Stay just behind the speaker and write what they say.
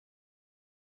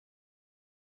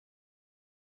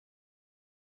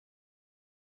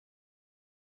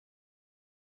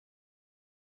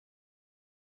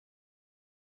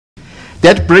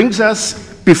That brings us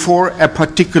before a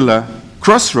particular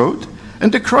crossroad,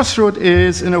 and the crossroad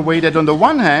is in a way that on the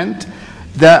one hand,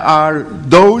 there are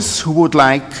those who would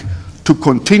like to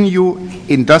continue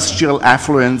industrial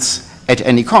affluence at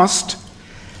any cost.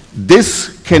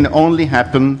 This can only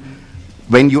happen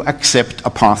when you accept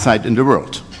apartheid in the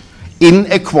world.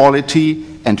 Inequality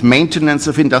and maintenance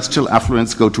of industrial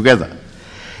affluence go together.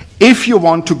 If you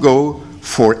want to go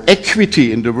for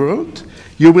equity in the world,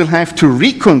 you will have to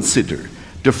reconsider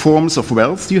the forms of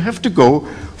wealth. You have to go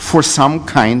for some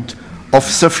kind of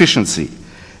sufficiency,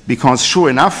 because sure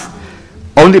enough,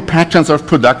 only patterns of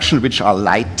production which are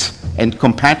light and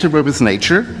compatible with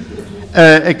nature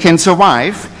can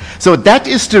survive. So that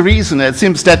is the reason, it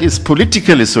seems that is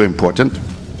politically so important.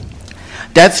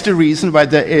 That's the reason why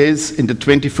there is, in the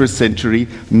 21st century,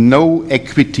 no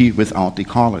equity without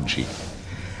ecology.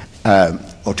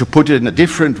 Or to put it in a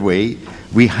different way,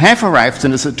 we have arrived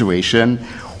in a situation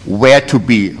where to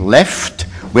be left,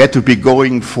 where to be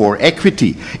going for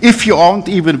equity. If you aren't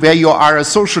even where you are a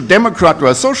social democrat or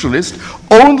a socialist,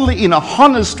 only in a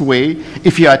honest way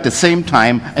if you are at the same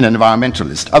time an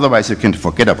environmentalist. Otherwise you can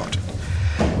forget about it.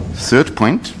 Third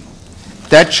point,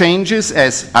 that changes,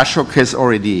 as Ashok has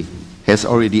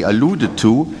already alluded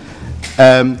to,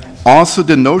 also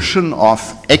the notion of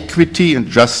equity and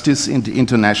justice in the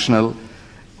international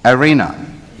arena.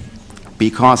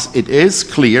 Because it is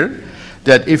clear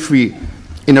that if we,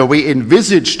 in a way,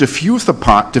 envisage the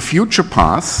future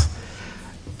path,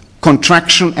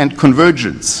 contraction and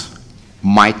convergence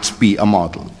might be a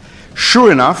model.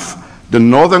 Sure enough, the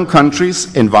northern countries,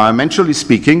 environmentally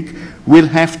speaking, will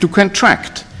have to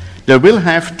contract. They will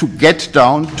have to get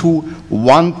down to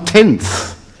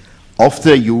 1/10 of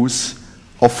their use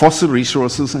of fossil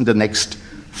resources in the next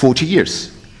 40 years.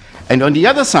 And on the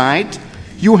other side,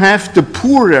 you have the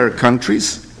poorer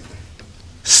countries,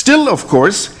 still, of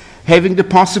course, having the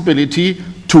possibility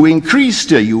to increase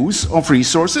their use of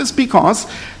resources because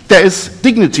there is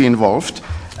dignity involved.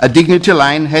 A dignity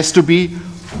line has to be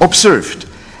observed.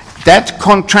 That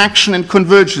contraction and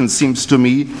convergence seems to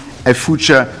me a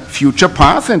future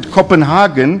path, and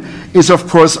Copenhagen is, of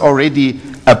course, already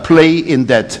a play in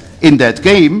that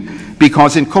game,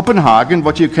 because in Copenhagen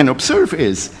what you can observe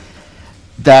is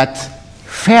that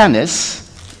fairness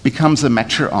becomes a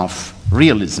matter of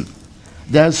realism.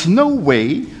 There's no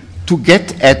way to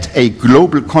get at a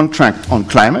global contract on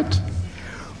climate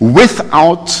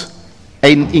without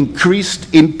an increased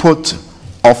input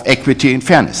of equity and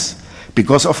fairness.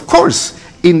 Because, of course,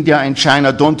 India and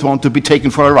China don't want to be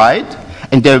taken for a ride,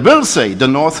 and they will say the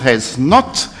North has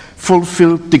not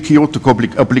fulfilled the Kyoto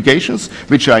obligations,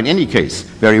 which are in any case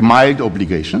very mild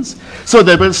obligations, so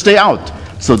they will stay out.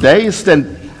 So there is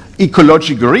then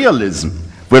ecological realism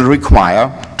will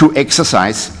require to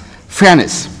exercise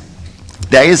fairness.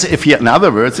 There is, in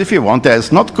other words, if you want, there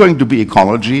is not going to be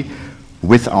ecology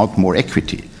without more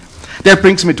equity. That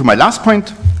brings me to my last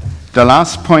point. The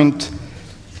last point,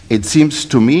 it seems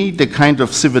to me, the kind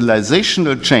of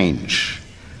civilizational change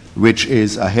which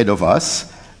is ahead of us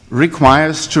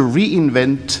requires to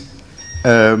reinvent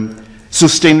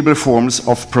sustainable forms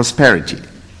of prosperity.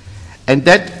 And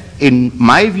that, in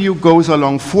my view, goes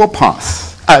along three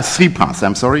paths,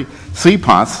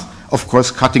 of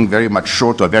course, cutting very much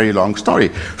short or very long story.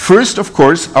 First, of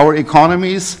course, our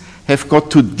economies have got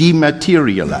to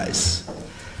dematerialize.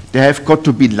 They have got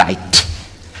to be light.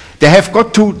 They have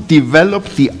got to develop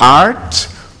the art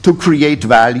to create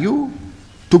value,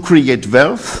 to create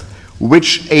wealth,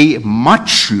 which a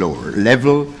much lower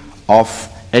level of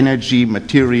energy,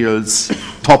 materials,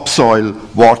 topsoil,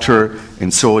 water,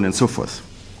 and so on and so forth.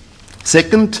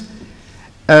 Second,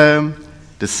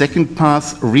 the second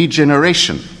path,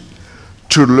 regeneration.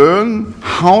 To learn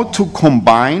how to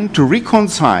combine, to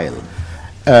reconcile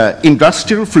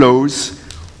industrial flows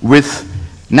with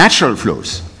natural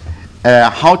flows.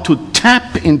 How to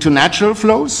tap into natural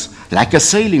flows, like a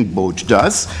sailing boat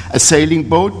does. A sailing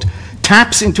boat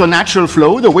taps into a natural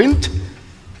flow, the wind,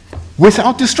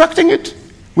 without destructing it,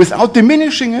 without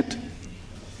diminishing it.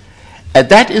 And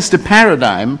that is the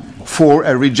paradigm for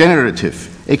a regenerative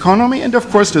economy. And of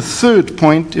course, the third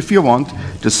point, if you want,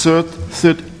 the third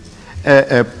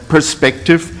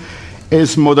perspective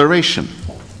is moderation.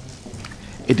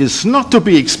 It is not to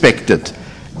be expected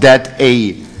that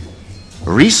a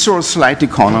resource-light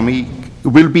economy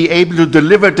will be able to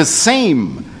deliver the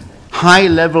same high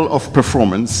level of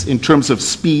performance in terms of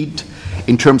speed,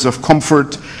 in terms of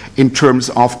comfort, in terms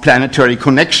of planetary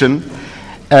connection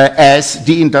as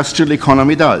the industrial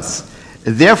economy does.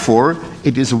 Therefore,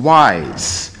 it is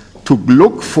wise to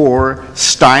look for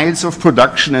styles of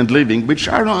production and living which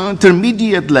are on an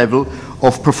intermediate level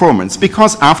of performance.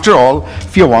 Because after all,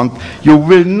 if you want, you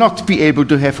will not be able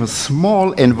to have a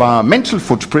small environmental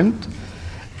footprint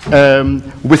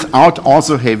without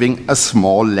also having a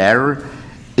smaller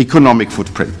economic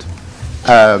footprint.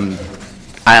 I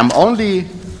am only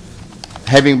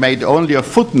having made only a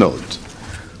footnote,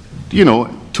 you know,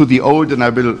 to the old, and I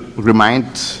will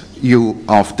remind you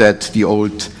of that, the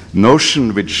old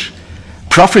notion, which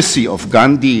prophecy of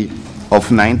Gandhi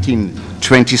of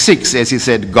 1926, as he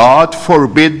said, God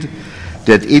forbid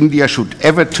that India should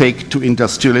ever take to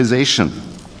industrialization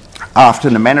after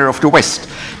the manner of the West.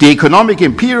 The economic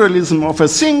imperialism of a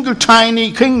single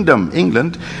tiny kingdom,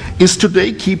 England, is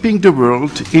today keeping the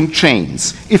world in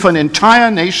chains. If an entire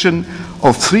nation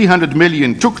of 300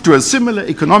 million took to a similar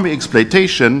economic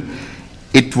exploitation,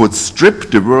 it would strip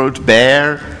the world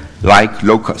bare like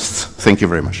locusts. Thank you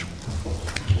very much.